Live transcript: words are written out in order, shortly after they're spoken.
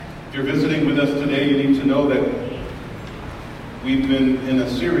If you're visiting with us today, you need to know that we've been in a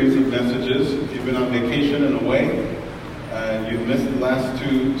series of messages. If you've been on vacation and away, you've missed the last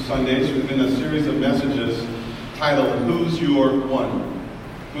 2 Sundays. We've been in a series of messages titled, Who's Your One?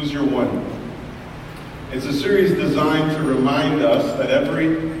 Who's Your One? It's a series designed to remind us that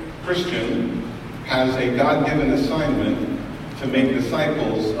every Christian has a God-given assignment to make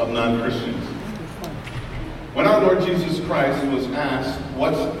disciples of non-Christians. When our Lord Jesus Christ was asked,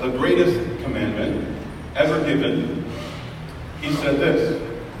 what's the greatest commandment ever given, he said this.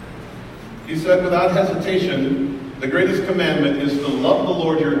 He said without hesitation, the greatest commandment is to love the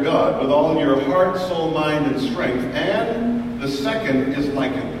Lord your God with all your heart, soul, mind, and strength. And the second is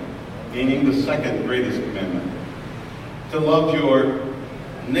like it, meaning the second greatest commandment, to love your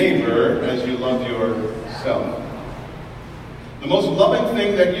neighbor as you love yourself. The most loving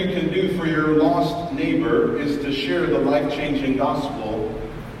thing that you can do for your lost neighbor is to share the life-changing gospel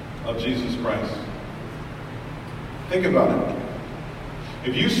of Jesus Christ. Think about it.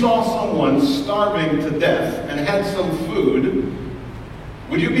 If you saw someone starving to death and had some food,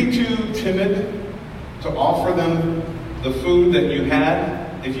 would you be too timid to offer them the food that you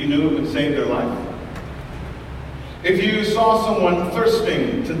had if you knew it would save their life? If you saw someone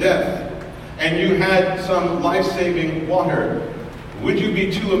thirsting to death and you had some life-saving water, would you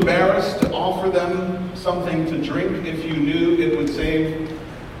be too embarrassed to offer them something to drink if you knew it would save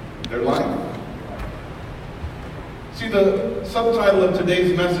their life? See, the subtitle of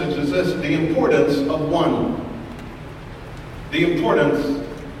today's message is this: the importance of one. The importance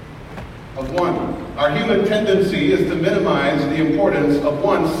of one. Our human tendency is to minimize the importance of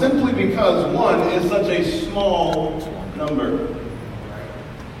one simply because one is such a small number.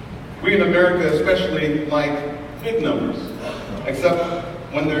 We in America especially like big numbers, except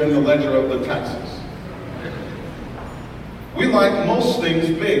when they're in the ledger of the taxes. We like most things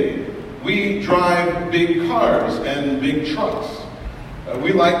big. We drive big cars and big trucks.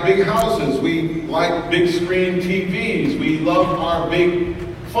 We like big houses. We like big screen TVs. We love our big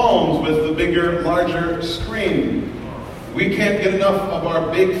phones with the bigger, larger screen. We can't get enough of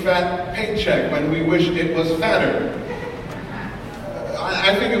our big fat paycheck when we wish it was fatter.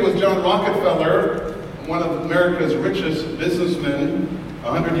 I think it was John Rockefeller, one of America's richest businessmen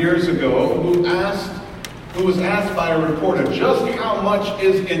 100 years ago, who was asked by a reporter, just how much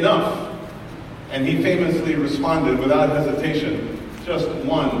is enough? And he famously responded without hesitation, just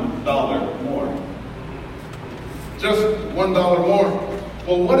 $1 more. Just $1 more.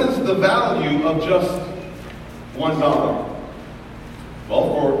 Well, what is the value of just $1?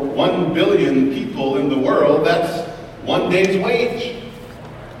 Well, for 1 billion people in the world, that's 1 day's wage.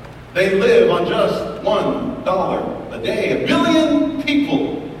 They live on just $1 a day. 1 billion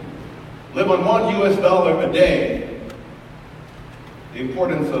people live on $1 a day. The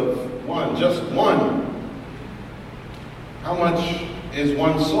importance of one, just one. How much is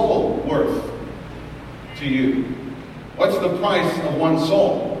one soul worth to you? What's the price of one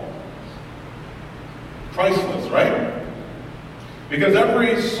soul? Priceless, right? Because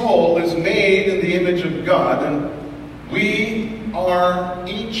every soul is made in the image of God, and we are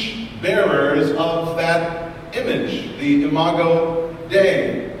each bearers of that image, the Imago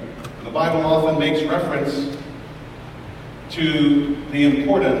Dei. The Bible often makes reference to the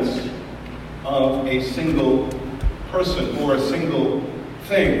importance of a single person or a single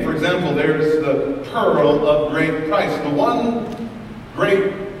thing. For example, there's the pearl of great price, the one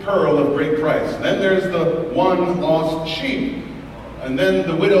great pearl of great price. Then there's the one lost sheep, and then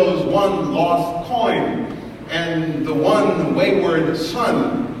the widow's one lost coin, and the one wayward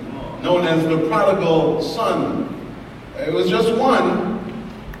son, known as the prodigal son. It was just one,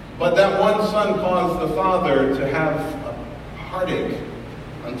 but that one son caused the father to have a heartache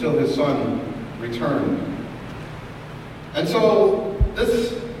until his son returned. And so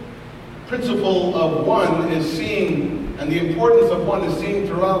this principle of one is seen, and the importance of one is seen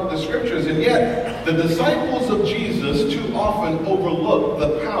throughout the scriptures, and yet the disciples of Jesus too often overlook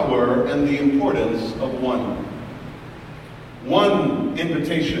the power and the importance of one. One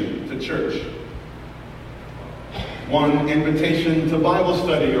invitation to church. One invitation to Bible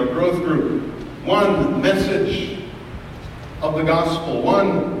study or growth group. One message of the gospel.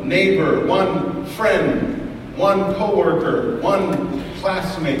 One neighbor, one friend, one coworker, one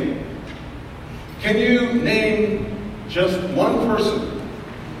classmate. Can you name just one person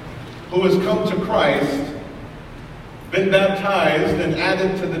who has come to Christ, been baptized, and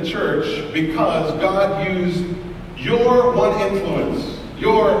added to the church because God used your one influence,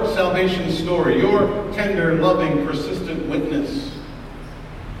 your salvation story, your tender, loving, persistent witness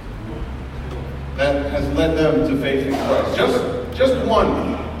that has led them to faith in Christ? Just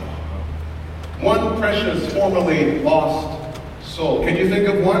one. precious, formerly lost soul. Can you think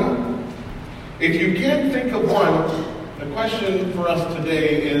of one? If you can't think of one, the question for us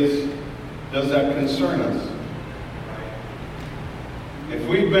today is, does that concern us? If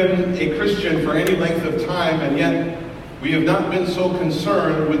we've been a Christian for any length of time and yet we have not been so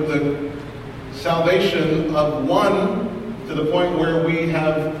concerned with the salvation of one to the point where we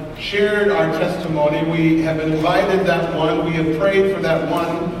have shared our testimony, we have invited that one, we have prayed for that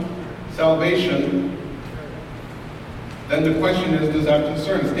one salvation, then the question is, does that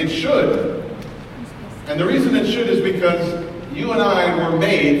concern us? It should. And the reason it should is because you and I were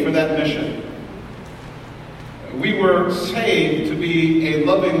made for that mission. We were saved to be a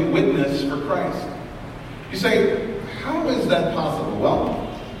loving witness for Christ. You say, how is that possible?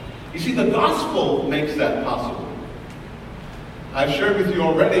 Well, you see, the gospel makes that possible. I've shared with you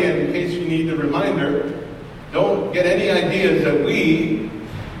already, and in case you need a reminder, don't get any ideas that we,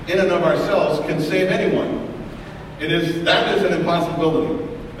 in and of ourselves, can save anyone. That is an impossibility.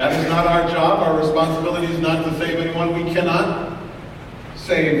 That is not our job. Our responsibility is not to save anyone. We cannot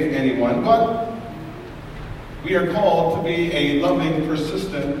save anyone. But we are called to be a loving,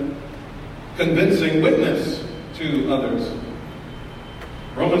 persistent, convincing witness to others.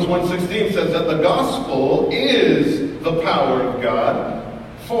 Romans 1:16 says that the gospel is the power of God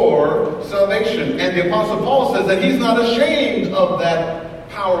for salvation. And the Apostle Paul says that he's not ashamed of that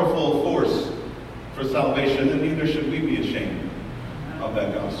powerful force for salvation, and neither should we be ashamed of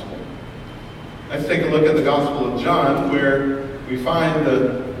that gospel. Let's take a look at the Gospel of John, where we find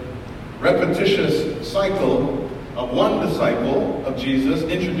the repetitious cycle of one disciple of Jesus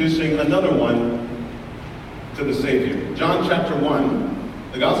introducing another one to the Savior. John chapter 1,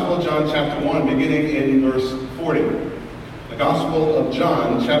 the Gospel of John chapter 1, beginning in verse 40. The Gospel of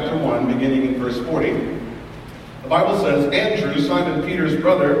John chapter 1, beginning in verse 40. The Bible says, Andrew, Simon Peter's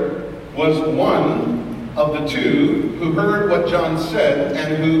brother, was one of the two who heard what John said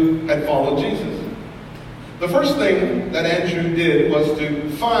and who had followed Jesus. The first thing that Andrew did was to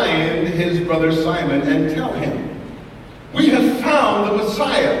find his brother Simon and tell him, "We have found the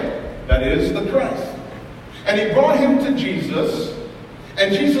Messiah," that is, the Christ. And he brought him to Jesus,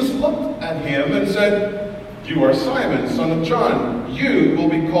 and Jesus looked at him and said, "You are Simon, son of John. You will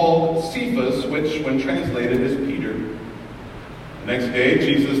be called Cephas," which, when translated, is Peter. The next day,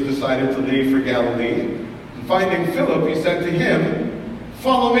 Jesus decided to leave for Galilee. And finding Philip, he said to him,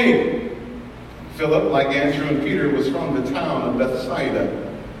 "Follow me." Philip, like Andrew and Peter, was from the town of Bethsaida.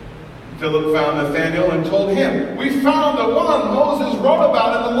 Philip found Nathanael and told him, "We found the one Moses wrote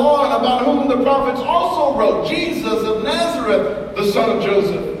about in the law and about whom the prophets also wrote, Jesus of Nazareth, the son of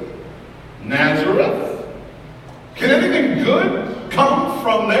Joseph." Nazareth? Can anything good come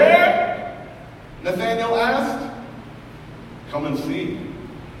from there? Nathanael asked. "Come and see,"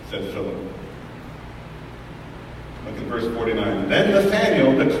 said Philip. Look at verse 49. Then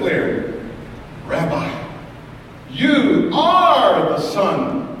Nathanael declared, "Rabbi, you are the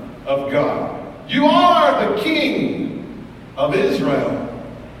Son of God. You are the King of Israel."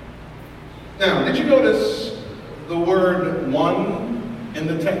 Now, did you notice the word "one" in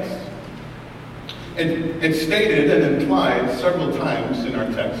the text? It's stated and implied several times in our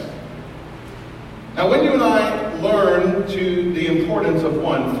text. Now, when you and I learn to the importance of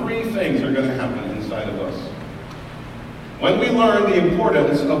one, three things are going to happen inside of us. When we learn the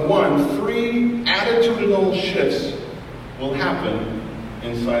importance of one, three attitudinal shifts will happen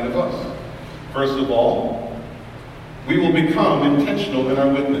inside of us. First of all, we will become intentional in our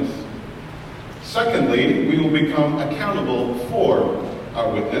witness. Secondly, we will become accountable for our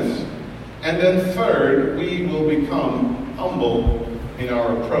witness. And then third, we will become humble in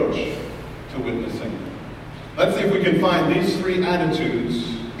our approach to witnessing. Let's see if we can find these three attitudes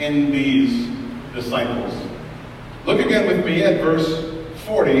in these disciples. Look again with me at verse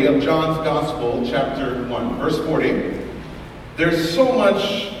 40 of John's Gospel, chapter 1. Verse 40. There's so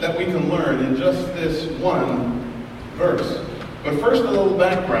much that we can learn in just this one verse. But first, a little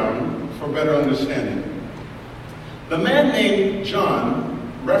background for better understanding. The man named John,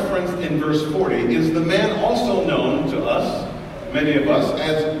 referenced in verse 40, is the man also known to us, many of us,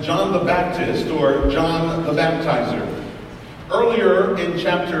 as John the Baptist or John the Baptizer. Earlier in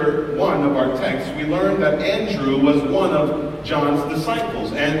chapter 1 of our text, we learned that Andrew was one of John's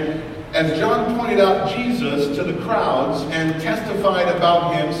disciples. And as John pointed out Jesus to the crowds and testified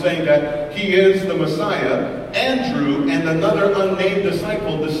about him, saying that he is the Messiah, Andrew and another unnamed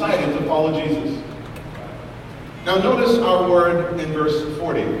disciple decided to follow Jesus. Now notice our word in verse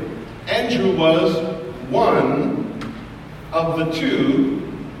 40. Andrew was one of the two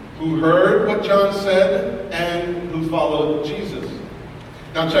who heard what John said and who followed Jesus.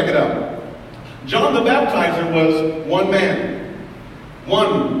 Now check it out. John the Baptizer was one man,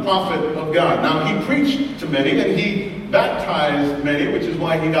 one prophet of God. Now, he preached to many and he baptized many, which is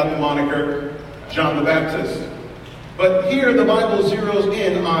why he got the moniker John the Baptist. But here the Bible zeroes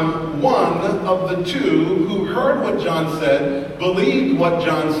in on one of the two who heard what John said, believed what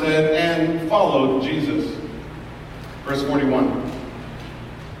John said, and followed Jesus. Verse 41.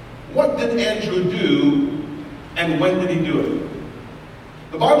 What did Andrew do, and when did he do it?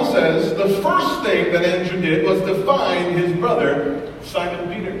 The Bible says the first thing that Andrew did was to find his brother, Simon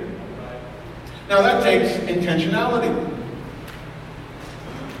Peter. Now that takes intentionality.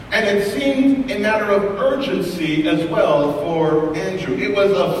 And it seemed a matter of urgency as well for Andrew. It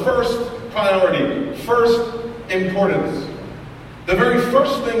was a first priority, first importance. The very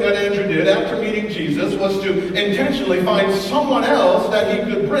first thing that Andrew did after meeting Jesus was to intentionally find someone else that he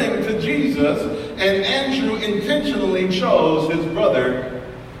could bring to Jesus. And Andrew intentionally chose his brother,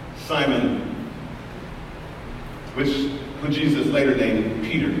 Simon, who Jesus later named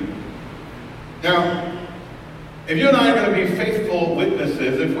Peter. Now, if you and I are going to be faithful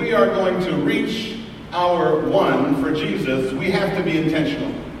witnesses, if we are going to reach our one for Jesus, we have to be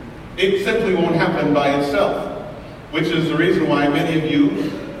intentional. It simply won't happen by itself, which is the reason why many of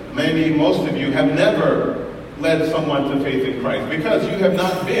you, maybe most of you, have never led someone to faith in Christ, because you have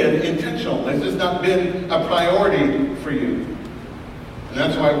not been intentional. It's just not been a priority for you. And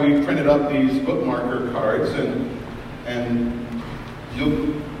that's why we printed up these bookmarker cards, and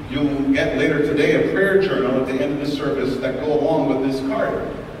you'll get later today a prayer journal at the end of the service that go along with this card.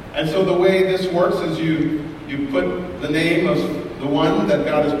 And so the way this works is you put the name of the one that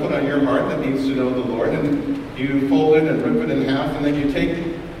God has put on your heart that needs to know the Lord, and you fold it and rip it in half, and then you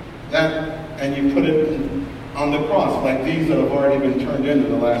take that and you put it on the cross, like these that have already been turned in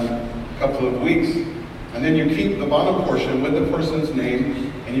the last couple of weeks. And then you keep the bottom portion with the person's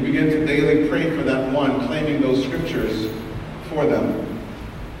name, and you begin to daily pray for that one, claiming those scriptures for them.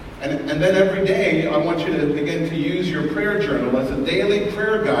 And then every day, I want you to begin to use your prayer journal as a daily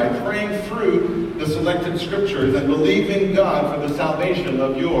prayer guide, praying through the selected scriptures and believing God for the salvation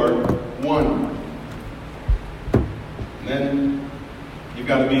of your one. And then you've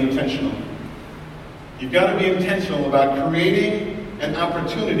got to be intentional. You've got to be intentional about creating an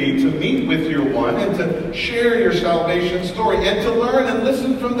opportunity to meet with your one and to share your salvation story and to learn and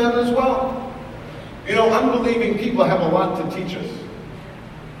listen from them as well. You know, unbelieving people have a lot to teach us.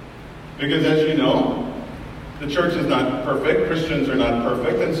 Because as you know, the church is not perfect, Christians are not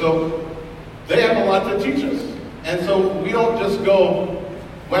perfect, and so they have a lot to teach us. And so we don't just go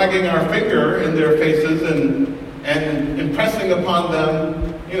wagging our finger in their faces and impressing upon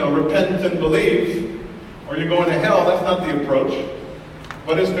them, repent and believe, or you're going to hell. That's not the approach.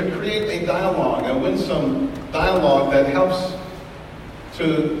 But it's to create a dialogue, a winsome dialogue that helps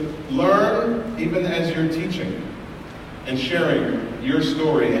to learn even as you're teaching and sharing your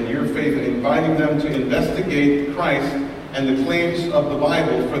story and your faith, and inviting them to investigate Christ and the claims of the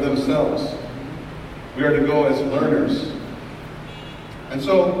Bible for themselves. We are to go as learners. And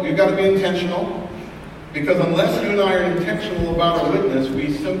so you've got to be intentional, because unless you and I are intentional about our witness,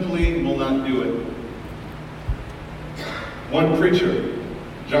 we simply will not do it. One preacher,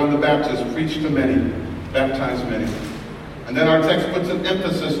 John the Baptist, preached to many, baptized many. And then our text puts an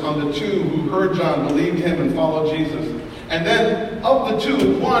emphasis on the two who heard John, believed him, and followed Jesus. And then of the two,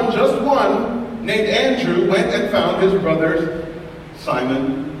 just one, named Andrew, went and found his brother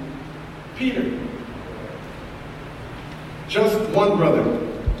Simon Peter. Just one brother.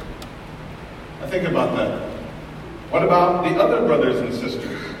 Now think about that. What about the other brothers and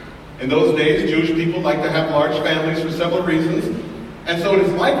sisters? In those days, Jewish people like to have large families for several reasons. And so it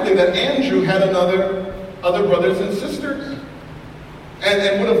is likely that Andrew had other brothers and sisters.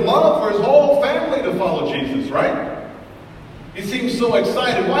 And would have loved for his whole family to follow Jesus, right? He seems so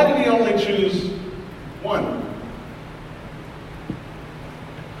excited. Why did he only choose one?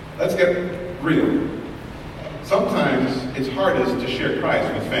 Let's get real. Sometimes it's hardest to share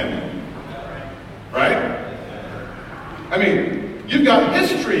Christ with family. Right? I mean, you've got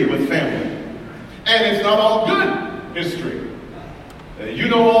history with family. And it's not all good history. You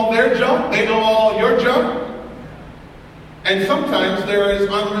know all their junk, they know all your junk. And sometimes there is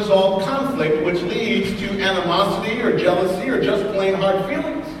unresolved conflict, which leads to animosity or jealousy or just plain hard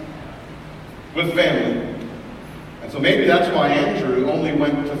feelings with family. And so maybe that's why Andrew only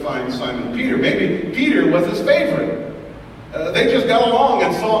went to find Simon Peter. Maybe Peter was his favorite. They just got along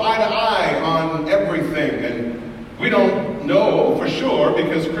and saw eye to eye on everything. And we don't know for sure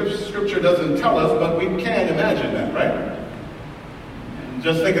because Scripture doesn't tell us, but we can imagine that, right?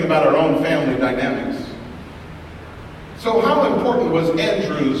 Just thinking about our own family dynamics. So how important was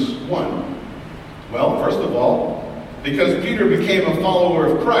Andrew's one? Well, first of all, because Peter became a follower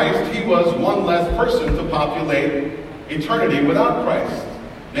of Christ, he was one less person to populate eternity without Christ,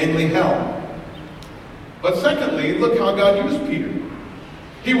 namely hell. But secondly, look how God used Peter.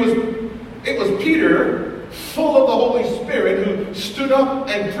 It was Peter, full of the Holy Spirit, who stood up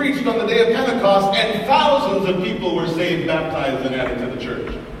and preached on the day of Pentecost, and thousands of people were saved, baptized, and added to the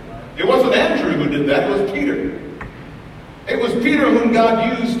church. It wasn't Andrew who did that, it was Peter. It was Peter whom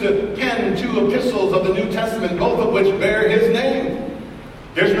God used to pen 2 epistles of the New Testament, both of which bear his name.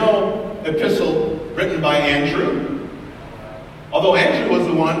 There's no epistle written by Andrew, although Andrew was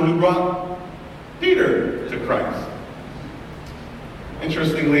the one who brought Peter to Christ.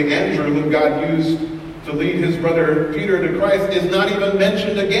 Interestingly, Andrew, whom God used to lead his brother Peter to Christ, is not even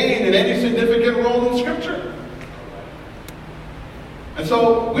mentioned again in any significant role in Scripture. And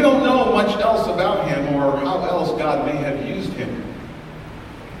so we don't know much else about him or how else God may have used him.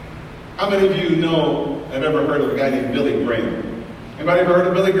 How many of you have ever heard of a guy named Billy Graham? Anybody ever heard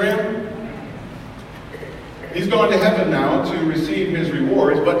of Billy Graham? He's gone to heaven now to receive his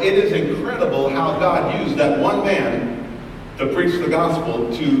rewards, but it is incredible how God used that one man to preach the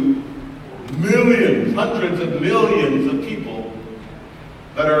gospel to millions, hundreds of millions of people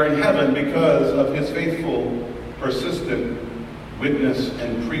that are in heaven because of his faithful, persistent witness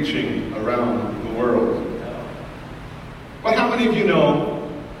and preaching around the world. But how many of you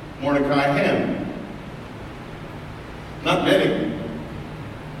know Mordecai Ham? Not many.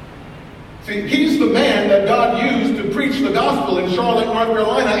 See, he's the man that God used to preach the gospel in Charlotte, North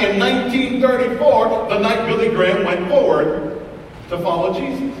Carolina in 1934, the night Billy Graham went forward to follow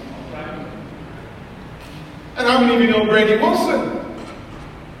Jesus. And how many of you know Brady Wilson?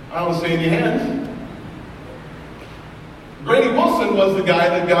 I don't see any hands. Brady Wilson was the guy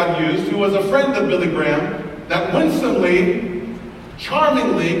that God used, who was a friend of Billy Graham, that winsomely,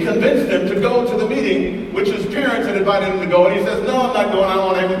 charmingly convinced him to go to the meeting, which his parents had invited him to go. And he says, no, I'm not going. I don't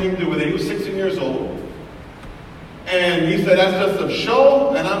want anything to do with it. He was 16 years old. And he said, that's just a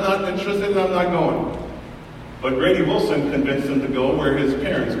show, and I'm not interested, and I'm not going. But Brady Wilson convinced him to go where his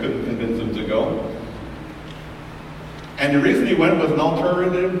parents couldn't convince him to go. And the reason he went was an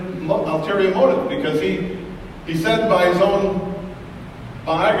ulterior motive, because he said by his own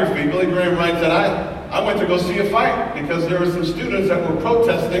biography, Billy Graham writes that I went to go see a fight because there were some students that were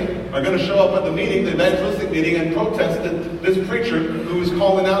protesting, are going to show up at the meeting, the evangelistic meeting, and protested this preacher who was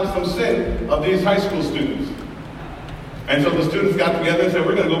calling out some sin of these high school students. And so the students got together and said,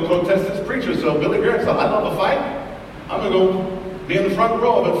 we're going to go protest this preacher. So Billy Graham said, I love a fight. I'm going to go be in the front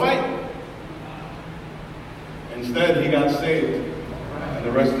row of a fight. Instead, he got saved. And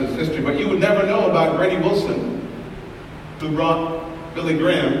the rest is history. But you would never know about Brady Wilson, who brought Billy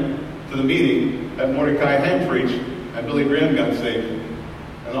Graham to the meeting that Mordecai Ham preached, and Billy Graham got saved.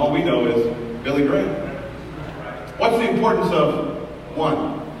 And all we know is Billy Graham. What's the importance of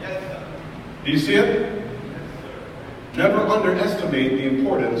one? Do you see it? Never underestimate the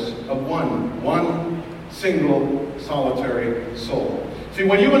importance of one single solitary soul. See,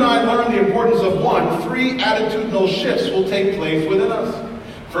 when you and I learn the importance of one, 3 attitudinal shifts will take place within us.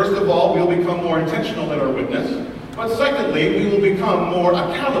 First of all, we'll become more intentional in our witness. But secondly, we will become more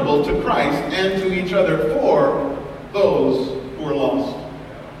accountable to Christ and to each other for those who are lost.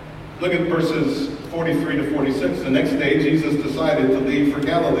 Look at verses 43 to 46. The next day, Jesus decided to leave for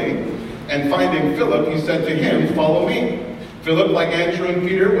Galilee. And finding Philip, he said to him, follow me. Philip, like Andrew and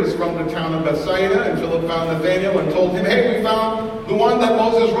Peter, was from the town of Bethsaida, and Philip found Nathanael and told him, hey, we found the one that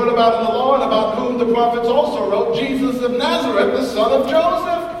Moses wrote about in the law and about whom the prophets also wrote, Jesus of Nazareth, the son of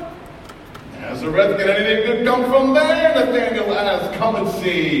Joseph. Nazareth, can anything good come from there? Nathanael asked. Come and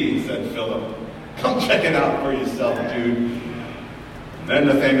see, said Philip. Come check it out for yourself, dude. And then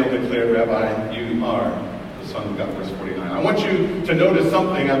Nathanael declared, Rabbi, you are the Son of God, verse 49. I want you to notice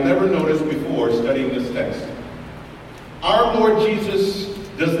something I've never noticed before studying this text. Our Lord Jesus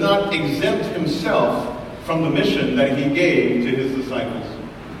does not exempt himself from the mission that he gave to his disciples.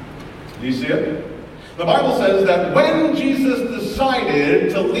 Do you see it? The Bible says that when Jesus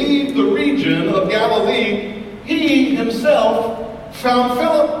decided to leave the region of Galilee, he himself found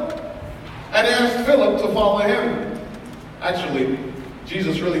Philip and asked Philip to follow him. Actually,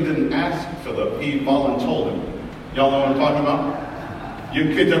 Jesus really didn't ask Philip, he voluntold him. Y'all know what I'm talking about?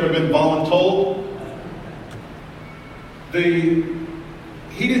 You kids ever been voluntold? The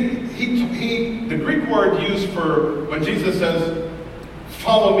Greek word used for when Jesus says,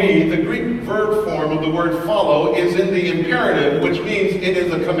 follow me, the Greek verb form of the word follow is in the imperative, which means it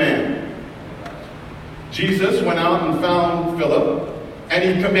is a command. Jesus went out and found Philip, and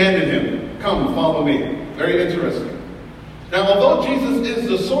he commanded him, come, follow me. Very interesting. Now, although Jesus is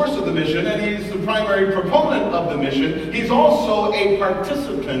the source of the mission and he's the primary proponent of the mission, he's also a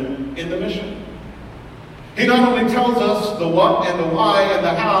participant in the mission. He not only tells us the what and the why and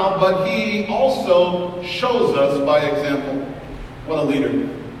the how, but he also shows us by example. What a leader.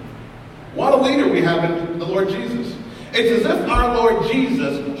 What a leader we have in the Lord Jesus. It's as if our Lord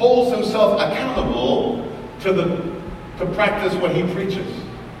Jesus holds himself accountable to practice what he preaches.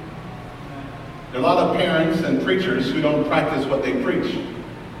 There are a lot of parents and preachers who don't practice what they preach.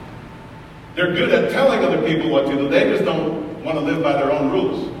 They're good at telling other people what to do. They just don't want to live by their own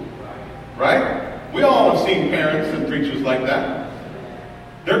rules. Right? We all have seen parents and preachers like that.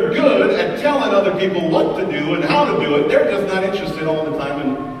 They're good at telling other people what to do and how to do it. They're just not interested all the time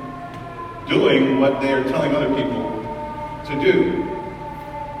in doing what they are telling other people to do.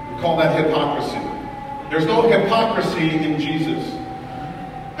 We call that hypocrisy. There's no hypocrisy in Jesus.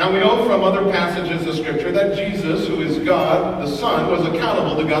 Now we know from other passages of Scripture that Jesus, who is God the Son, was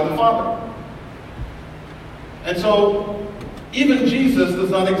accountable to God the Father. And so, even Jesus does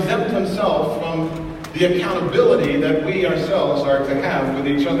not exempt himself from the accountability that we ourselves are to have with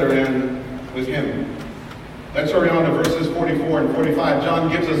each other and with him. Let's hurry on to verses 44 and 45.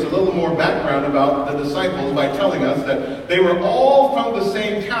 John gives us a little more background about the disciples by telling us that they were all from the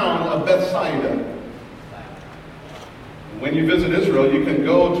same town of Bethsaida. When you visit Israel, you can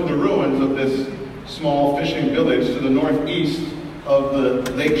go to the ruins of this small fishing village to the northeast of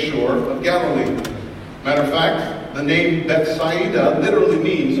the lake shore of Galilee. Matter of fact, the name Bethsaida literally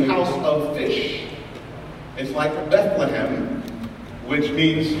means house of fish. It's like Bethlehem, which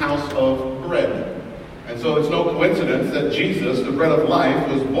means house of bread. And so it's no coincidence that Jesus, the bread of life,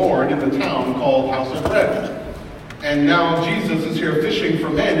 was born in the town called House of Bread. And now Jesus is here fishing for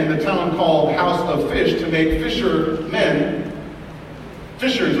men in the town called House of Fish to make fishers of men.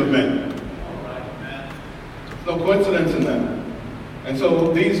 No coincidence in that. And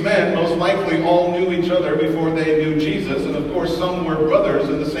so these men most likely all knew each other before they knew Jesus. And of course some were brothers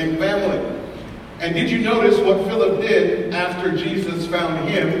in the same family. And did you notice what Philip did after Jesus found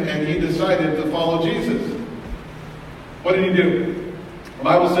him and he decided to follow Jesus? What did he do? The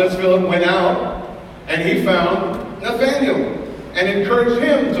Bible says Philip went out and he found Nathanael and encouraged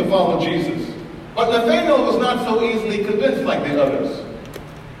him to follow Jesus. But Nathanael was not so easily convinced like the others.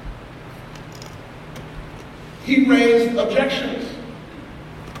 He raised objections.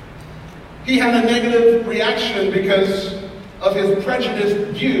 He had a negative reaction because of his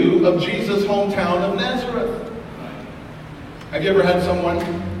prejudiced view of Jesus' hometown of Nazareth. Have you ever had someone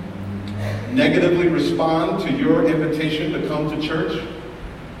negatively respond to your invitation to come to church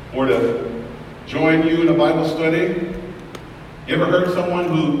or to join you in a Bible study? You ever heard someone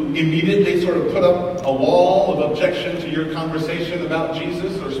who immediately sort of put up a wall of objection to your conversation about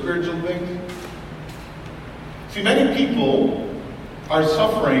Jesus or spiritual things? See, many people are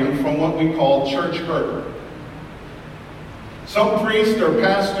suffering from what we call church hurt. Some priest or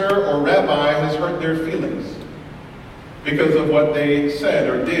pastor or rabbi has hurt their feelings because of what they said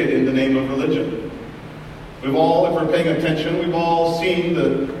or did in the name of religion. We've all, if we're paying attention, we've all seen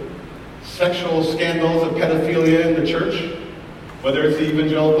the sexual scandals of pedophilia in the church, whether it's the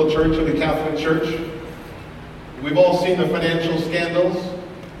evangelical church or the Catholic church. We've all seen the financial scandals.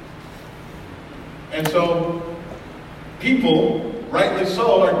 And so people, rightly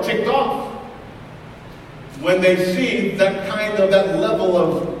so, are ticked off when they see that level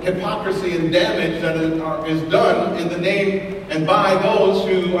of hypocrisy and damage that is done in the name and by those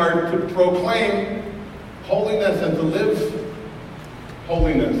who are to proclaim holiness and to live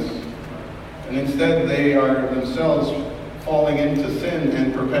holiness. And instead they are themselves falling into sin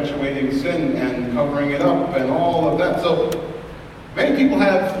and perpetuating sin and covering it up and all of that. So many people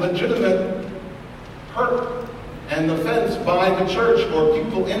have legitimate hurt and offense by the church or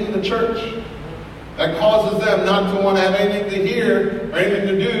people in the church that causes them not to want to have anything to hear or anything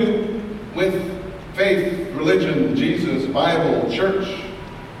to do with faith, religion, Jesus, Bible, church.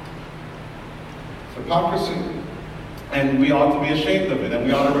 It's hypocrisy. And we ought to be ashamed of it, and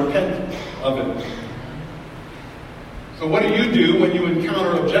we ought to repent of it. So what do you do when you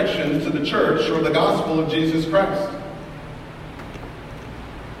encounter objections to the church or the gospel of Jesus Christ?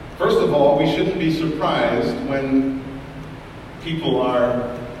 First of all, we shouldn't be surprised when people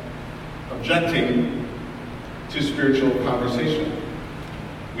are objecting to spiritual conversation.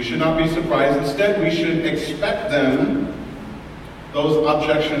 We should not be surprised. Instead, we should expect those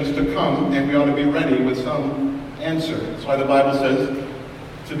objections to come, and we ought to be ready with some answer. That's why the Bible says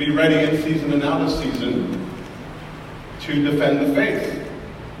to be ready in season and out of season to defend the faith.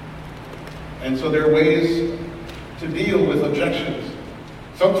 And so there are ways to deal with objections.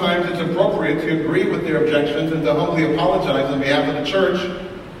 Sometimes it's appropriate to agree with their objections and to humbly apologize on behalf of the church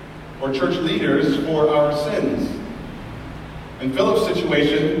or church leaders for our sins. In Philip's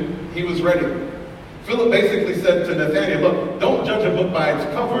situation, he was ready. Philip basically said to Nathanael, look, don't judge a book by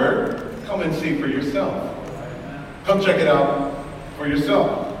its cover. Come and see for yourself. Come check it out for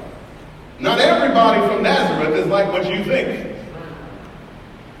yourself. Not everybody from Nazareth is like what you think.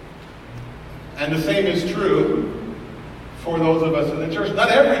 And the same is true for those of us in the church. Not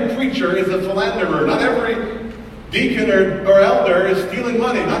every preacher is a philanderer. Not every deacon or elder is stealing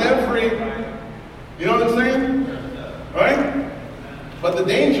money. Not every, you know what I'm saying? Right? But the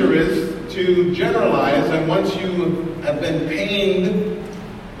danger is to generalize, and once you have been pained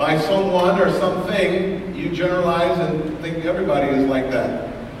by someone or something, you generalize and think everybody is like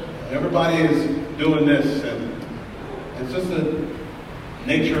that. Everybody is doing this, and it's just the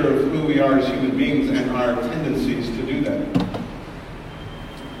nature of who we are as human beings and our tendencies to do that.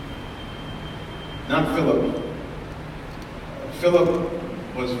 Not Philip. Philip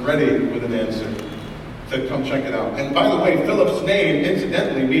was ready with an answer to come check it out. And by the way, Philip's name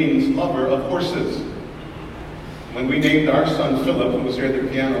incidentally means lover of horses. When we named our son Philip, who was here at the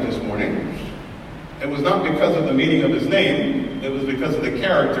piano this morning, it was not because of the meaning of his name, it was because of the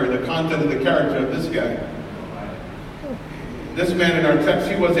character, the content of the character of this guy. This man in our text,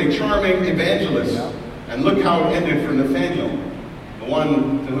 he was a charming evangelist. And look how it ended for Nathanael, the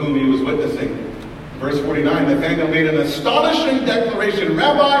one to whom he was witnessing. Verse 49, Nathanael made an astonishing declaration.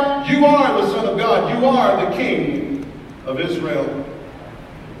 Rabbi, you are the Son of God. You are the King of Israel.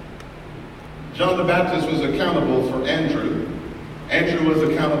 John the Baptist was accountable for Andrew. Andrew was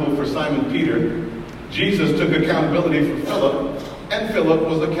accountable for Simon Peter. Jesus took accountability for Philip. And Philip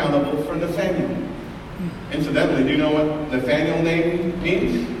was accountable for Nathanael. Incidentally, do you know what Nathanael name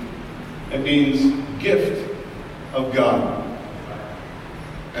means? It means gift of God.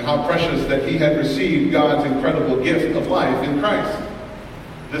 And how precious that he had received God's incredible gift of life in Christ.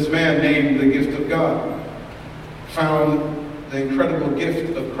 This man named the gift of God found the incredible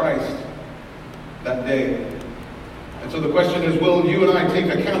gift of Christ that day. And so the question is, will you and I take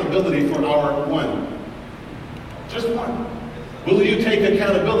accountability for our one? Just one. Will you take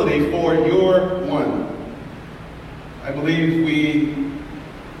accountability for your one? I believe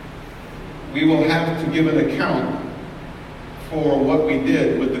we will have to give an account for what we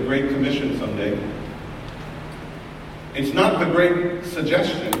did with the Great Commission someday. It's not the great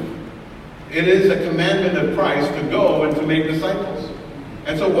suggestion. It is a commandment of Christ to go and to make disciples.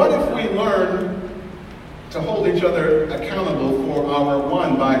 And so what if we learn to hold each other accountable for our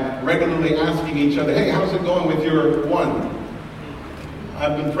one by regularly asking each other, hey, how's it going with your one?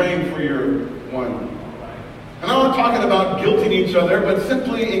 I've been praying for your one. And I'm not talking about guilting each other, but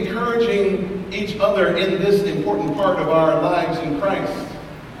simply encouraging each other in this important part of our lives in Christ.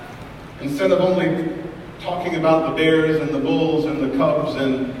 Instead of only talking about the Bears and the Bulls and the Cubs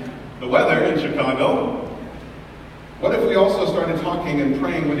and the weather in Chicago, what if we also started talking and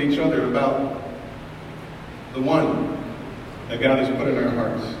praying with each other about the one that God has put in our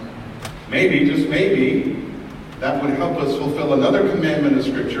hearts? Maybe, just maybe, that would help us fulfill another commandment of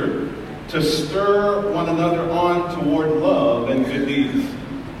Scripture, to stir one another on toward love and good deeds.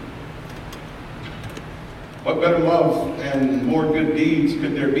 What better love and more good deeds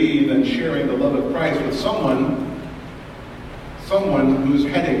could there be than sharing the love of Christ with someone who's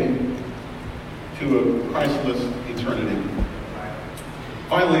heading to a Christless eternity?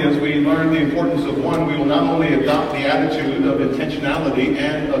 Finally, as we learn the importance of one, we will not only adopt the attitude of intentionality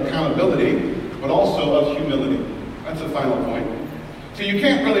and accountability, but also of humility. That's the final point. So you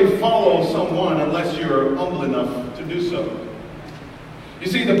can't really follow someone unless you're humble enough to do so. You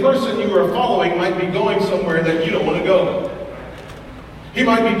see, the person you are following might be going somewhere that you don't want to go. He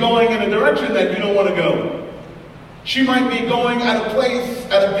might be going in a direction that you don't want to go. She might be going at a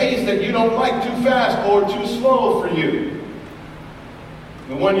pace that you don't like, too fast or too slow for you.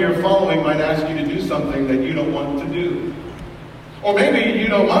 The one you're following might ask you to do something that you don't want to do. Or maybe you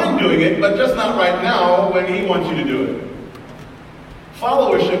don't mind doing it, but just not right now when he wants you to do it.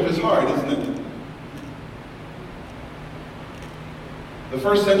 Followership is hard, isn't it? The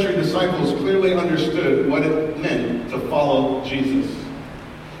first century disciples clearly understood what it meant to follow Jesus.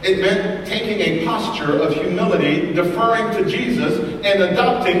 It meant taking a posture of humility, deferring to Jesus, and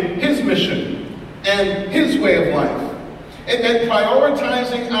adopting his mission and his way of life. It meant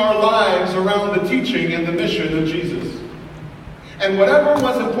prioritizing our lives around the teaching and the mission of Jesus. And whatever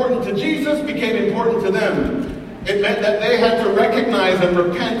was important to Jesus became important to them. It meant that they had to recognize and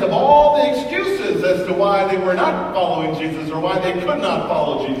repent of all the excuses as to why they were not following Jesus or why they could not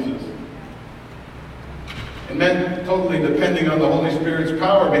follow Jesus. It meant totally depending on the Holy Spirit's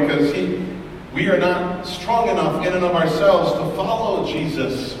power, because we are not strong enough in and of ourselves to follow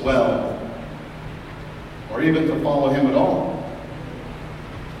Jesus well, or even to follow him at all.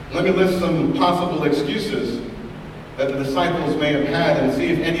 Let me list some possible excuses that the disciples may have had and see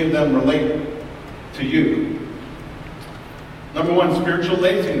if any of them relate to you. Number one, spiritual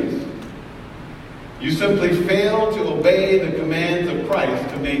laziness. You simply fail to obey the commands of Christ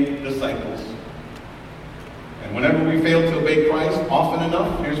to make disciples. And whenever we fail to obey Christ often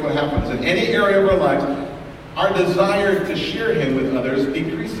enough, here's what happens. In any area of our lives, our desire to share him with others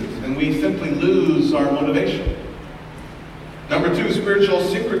decreases, and we simply lose our motivation. Number two, spiritual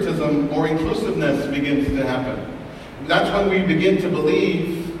syncretism or inclusiveness begins to happen. That's when we begin to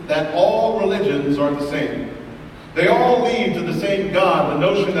believe that all religions are the same. They all lead to the same God, the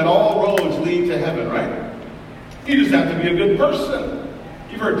notion that all roads lead to heaven, right? You just have to be a good person.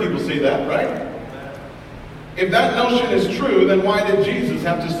 You've heard people say that, right? If that notion is true, then why did Jesus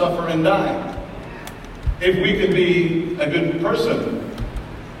have to suffer and die? If we could be a good person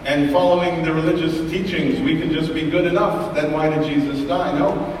and following the religious teachings, we can just be good enough, then why did Jesus die?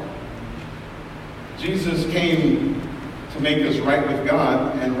 No. Jesus came to make us right with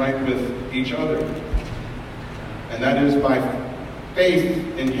God and right with each other. And that is by faith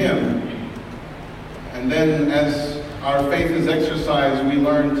in him. And then as our faith is exercised, we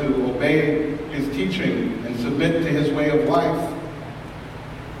learn to obey his teaching and submit to his way of life.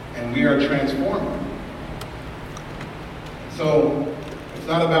 And we are transformed. So it's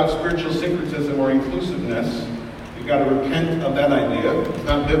not about spiritual syncretism or inclusiveness. You've got to repent of that idea. It's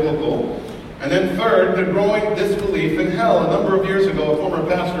not biblical. And then third, the growing disbelief in hell. A number of years ago, a former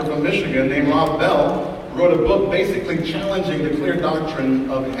pastor from Michigan named Rob Bell wrote a book basically challenging the clear doctrine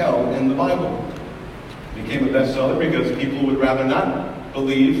of hell in the Bible. It became a bestseller because people would rather not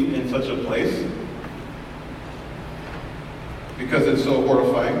believe in such a place because it's so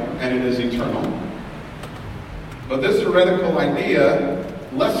horrifying and it is eternal. But this heretical idea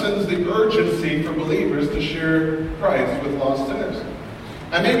lessens the urgency for believers to share Christ with lost sinners.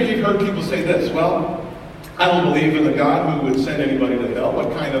 And maybe you've heard people say this, well, I don't believe in a God who would send anybody to hell.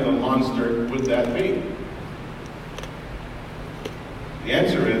 What kind of a monster would that be? The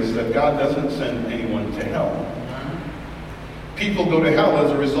answer is that God doesn't send anyone to hell. People go to hell as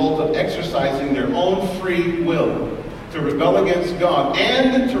a result of exercising their own free will to rebel against God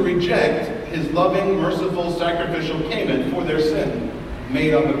and to reject his loving, merciful, sacrificial payment for their sin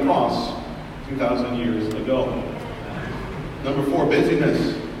made on the cross 2,000 years ago. Number four,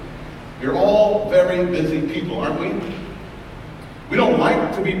 busyness. We're all very busy people, aren't we? We don't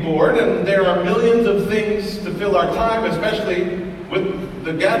like to be bored, and there are millions of things to fill our time, especially with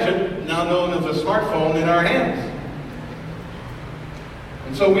the gadget now known as a smartphone in our hands.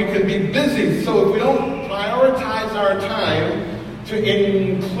 And so we can be busy. So if we don't prioritize our time to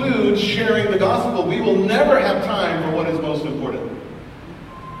include sharing the gospel, we will never have time for what is most important.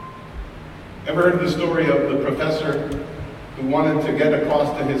 Ever heard the story of the professor who wanted to get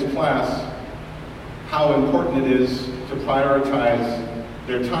across to his class how important it is to prioritize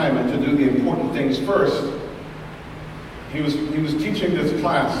their time and to do the important things first? He was teaching this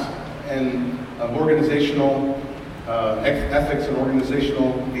class in organizational ethics and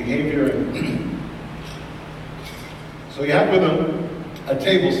organizational behavior. And so he had with him a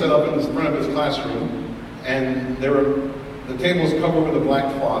table set up in the front of his classroom, and the table was covered with a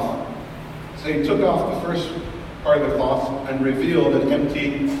black cloth. So he took off the first part of the cloth and revealed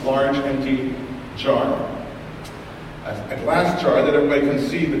an large empty jar. A glass jar that everybody can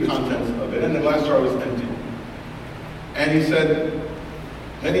see the contents of it, and the glass jar was empty. And he said,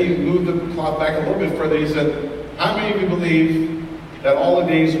 then he moved the cloth back a little bit further. He said, how many of you believe that all of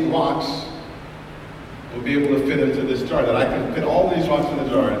these rocks will be able to fit into this jar, that I can fit all these rocks in the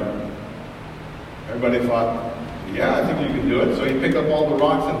jar? And everybody thought, yeah, I think you can do it. So he picked up all the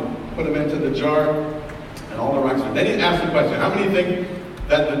rocks and put them into the jar, and all the rocks. Then he asked the question, how many think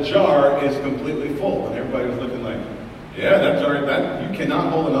that the jar is completely full? And everybody was looking like, yeah, that jar, you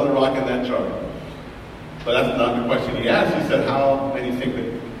cannot hold another rock in that jar. But that's not the question he asked. He said, how many think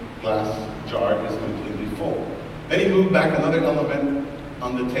the glass jar is completely full? Then he moved back another element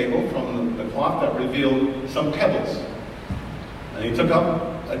on the table from the cloth that revealed some pebbles. And he took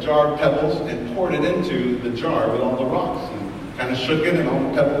up a jar of pebbles and poured it into the jar with all the rocks. And kind of shook it and all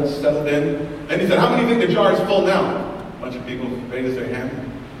the pebbles settled in. Then he said, how many think the jar is full now? A bunch of people raised their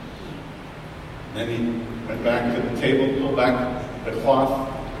hand. Then he went back to the table, pulled back the cloth,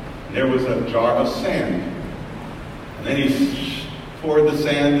 and there was a jar of sand. And then he poured the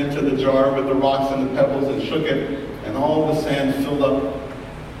sand into the jar with the rocks and the pebbles and shook it, and all the sand filled up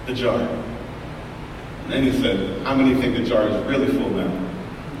the jar. And then he said, how many think the jar is really full now?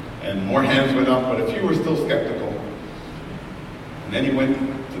 And more hands went up, but a few were still skeptical. And then he went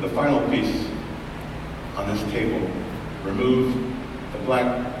to the final piece on this table, removed the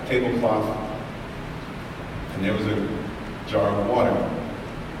black tablecloth, and there was a jar of water.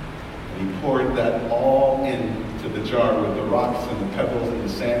 And he poured that all into the jar with the rocks and the pebbles and the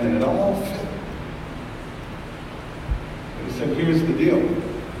sand, and it all fit. But he said, here's the deal.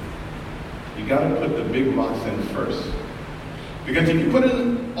 You got to put the big rocks in first. Because if you put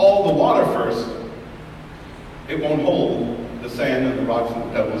in all the water first, it won't hold the sand and the rocks and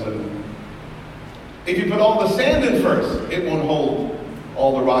the pebbles. And if you put all the sand in first, it won't hold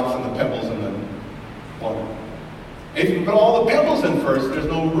all the rocks and the pebbles and the water. If you put all the pebbles in first, there's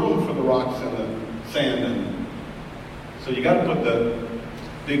no room for the rocks and the sand. And so you got to put the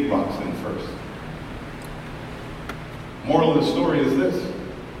big rocks in first. Moral of the story is this.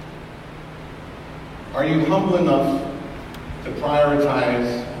 Are you humble enough to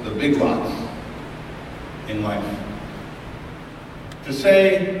prioritize the big rocks in life? To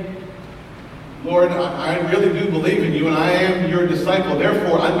say, Lord, I really do believe in you and I am your disciple.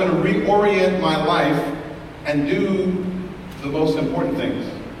 Therefore, I'm going to reorient my life and do the most important things.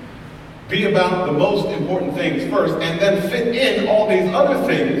 Be about the most important things first and then fit in all these other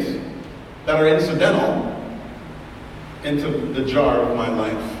things that are incidental into the jar of my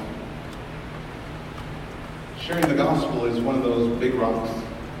life. Sharing the gospel is one of those big rocks.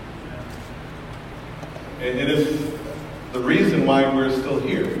 It is the reason why we're still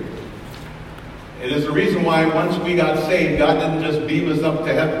here. It is the reason why once we got saved, God didn't just beam us up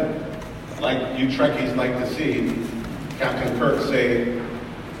to heaven, like you Trekkies like to see Captain Kirk say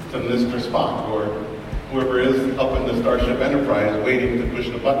to Mr. Spock, or whoever is up in the Starship Enterprise waiting to push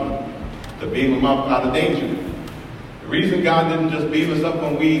the button to beam them up out of danger. The reason God didn't just beam us up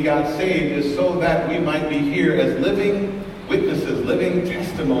when we got saved is so that we might be here as living witnesses, living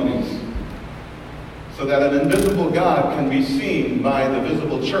testimonies, so that an invisible God can be seen by the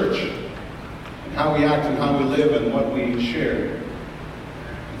visible church, and how we act and how we live and what we share.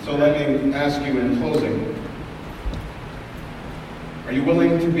 And so let me ask you in closing, are you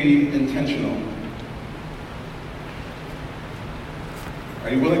willing to be intentional? Are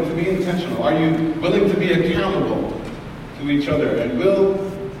you willing to be intentional? Are you willing to be accountable to each other? And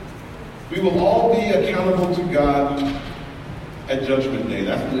we will all be accountable to God at Judgment Day.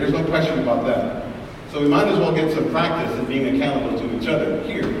 There's no question about that. So we might as well get some practice in being accountable to each other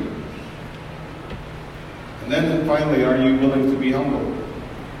here. And then finally, are you willing to be humble?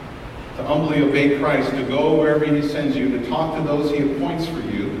 To humbly obey Christ, to go wherever he sends you, to talk to those he appoints for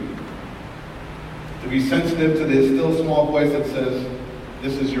you, to be sensitive to this still small voice that says,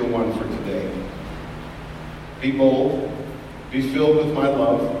 this is your one for today. Be bold, be filled with my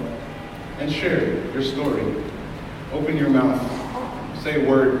love, and share your story. Open your mouth, say a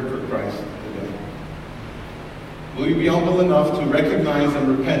word for Christ today. Will you be humble enough to recognize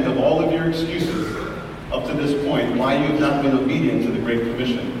and repent of all of your excuses up to this point, why you have not been obedient to the Great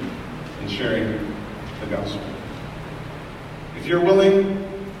Commission in sharing the gospel? If you're willing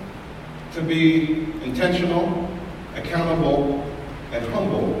to be intentional, accountable, and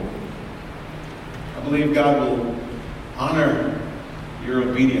humble, I believe God will honor your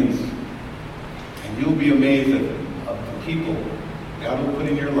obedience, and you'll be amazed at the people God will put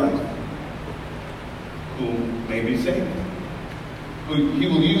in your life who may be saved. He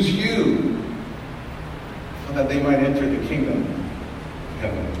will use you so that they might enter the kingdom of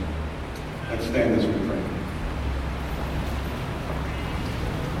heaven. Let's stand as we pray.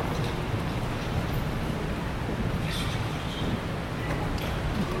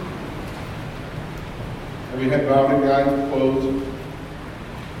 Every head bowed and eyes closed.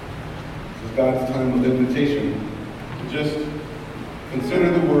 This is God's time of invitation to just consider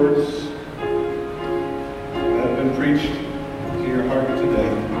the words that have been preached to your heart today.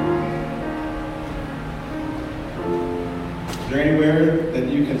 Is there anywhere that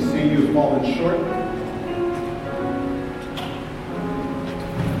you can see you've fallen short?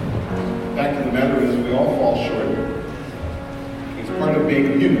 The fact of the matter is we all fall short. It's part of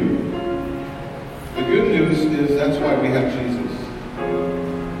being human. The good news is that's why we have Jesus.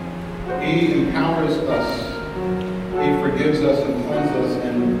 He empowers us. He forgives us and cleanses us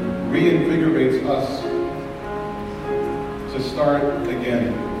and reinvigorates us to start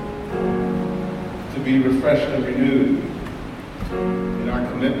again, to be refreshed and renewed in our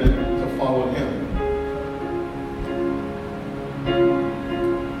commitment to follow Him.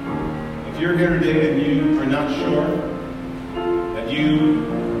 If you're here today and you are not sure that you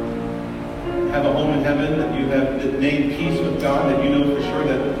have a home in heaven, that you have made peace with God, that you know for sure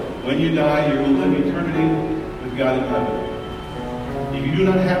that When you die, you will live eternity with God in heaven. If you do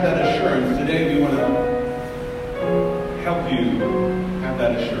not have that assurance, today we want to help you have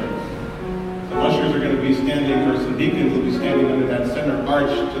that assurance. Some ushers are going to be standing, or some deacons will be standing under that center arch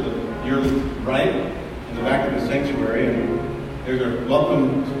to your right, in the back of the sanctuary, and there's a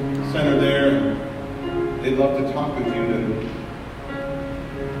welcome center there. They'd love to talk with you and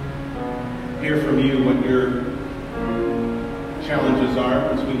hear from you what your challenges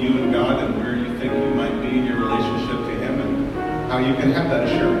are between you and God and where you think you might be in your relationship to Him and how you can have that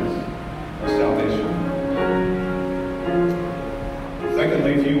assurance of salvation.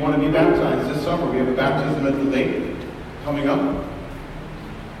 Secondly, if you want to be baptized this summer, we have a baptism at the lake coming up.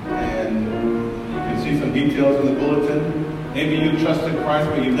 And you can see some details in the bulletin. Maybe you trusted Christ,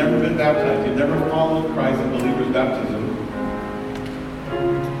 but you've never been baptized. You've never followed Christ in believer's baptism.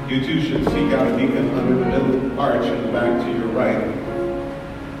 You too should seek out a deacon under the middle arch in the back to your right.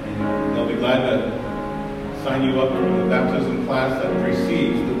 And they'll be glad to sign you up for the baptism class that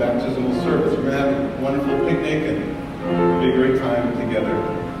precedes the baptismal service. We're going to have a wonderful picnic and it'll be a great time together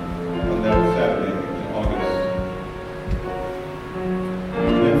on that Saturday in August.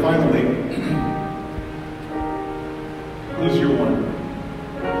 And then finally, who's your one?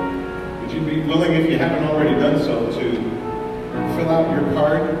 Would you be willing, if you haven't already done so, to fill out your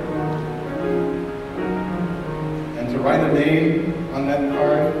card and to write a name on that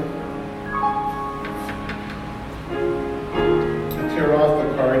card and tear off the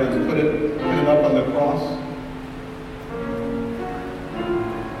card and put it up on the cross?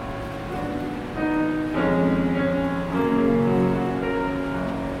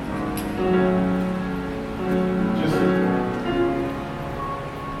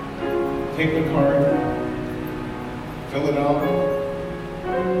 Take the card, fill it out.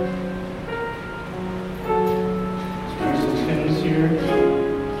 There's some pins here.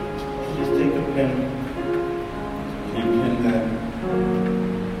 Just take a pen and pin that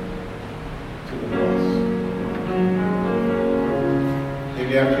to the cross.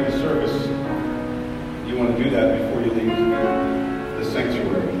 Maybe after the service, you want to do that before you leave the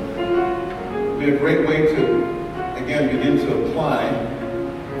sanctuary. It'll be a great way to, again, begin to apply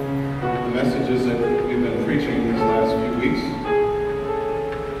messages that we've been preaching these last few weeks.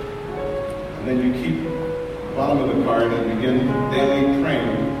 And then you keep the bottom of the card and begin daily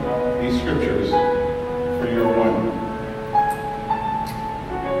praying these scriptures for your one.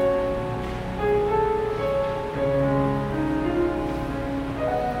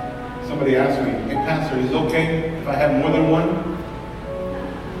 Somebody asked me, hey Pastor, is it okay if I have more than one?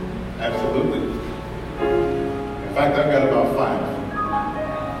 Absolutely. In fact, I've got about 5.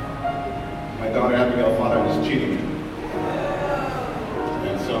 My daughter Abigail thought I was cheating.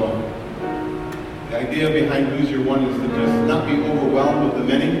 And so, the idea behind Who's Your One is to just not be overwhelmed with the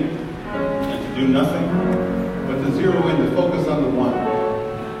many and to do nothing, but to zero in, to focus on the one.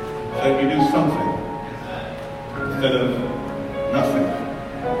 So that you do something instead of nothing.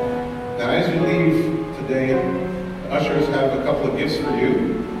 Now, as you leave today, the ushers have a couple of gifts for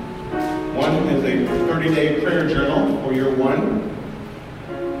you. One is a 30-day prayer journal for your one,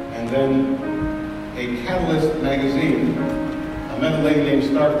 and then a Catalyst magazine. I met a lady named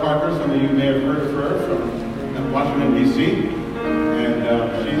Star Parker. Some of you may have heard of her from Washington, D.C. And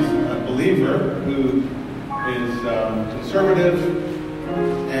she's a believer who is conservative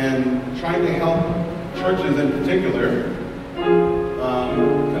and trying to help churches in particular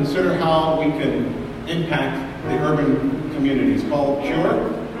consider how we can impact the urban community. It's called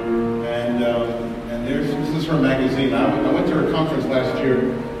Pure. And this is her magazine. I went to her conference last year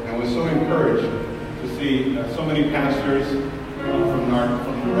and was so encouraged to see so many pastors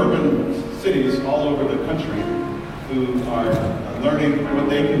from urban cities all over the country who are learning what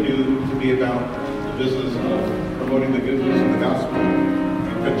they can do to be about the business of promoting the good news of the gospel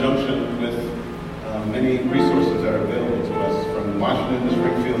in conjunction with many resources that are available to us from Washington to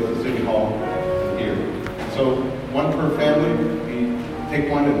Springfield to City Hall and here. So one per family, we take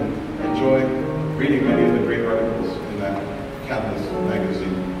one and enjoy reading many of the great articles in that Catalyst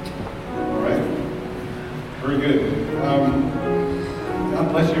magazine. All right? Very good. God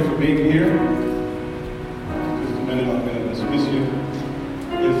bless you for being here. Just a minute, I'm going to dismiss you.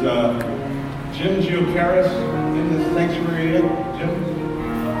 Is Jim Geocaris in the sanctuary yet? Jim,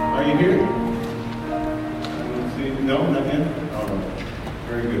 are you here? Let's see. No, not yet? All right.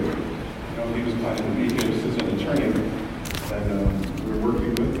 Very good. You know, he was planning to be here. This is an attorney that we're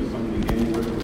working with, somebody getting work with.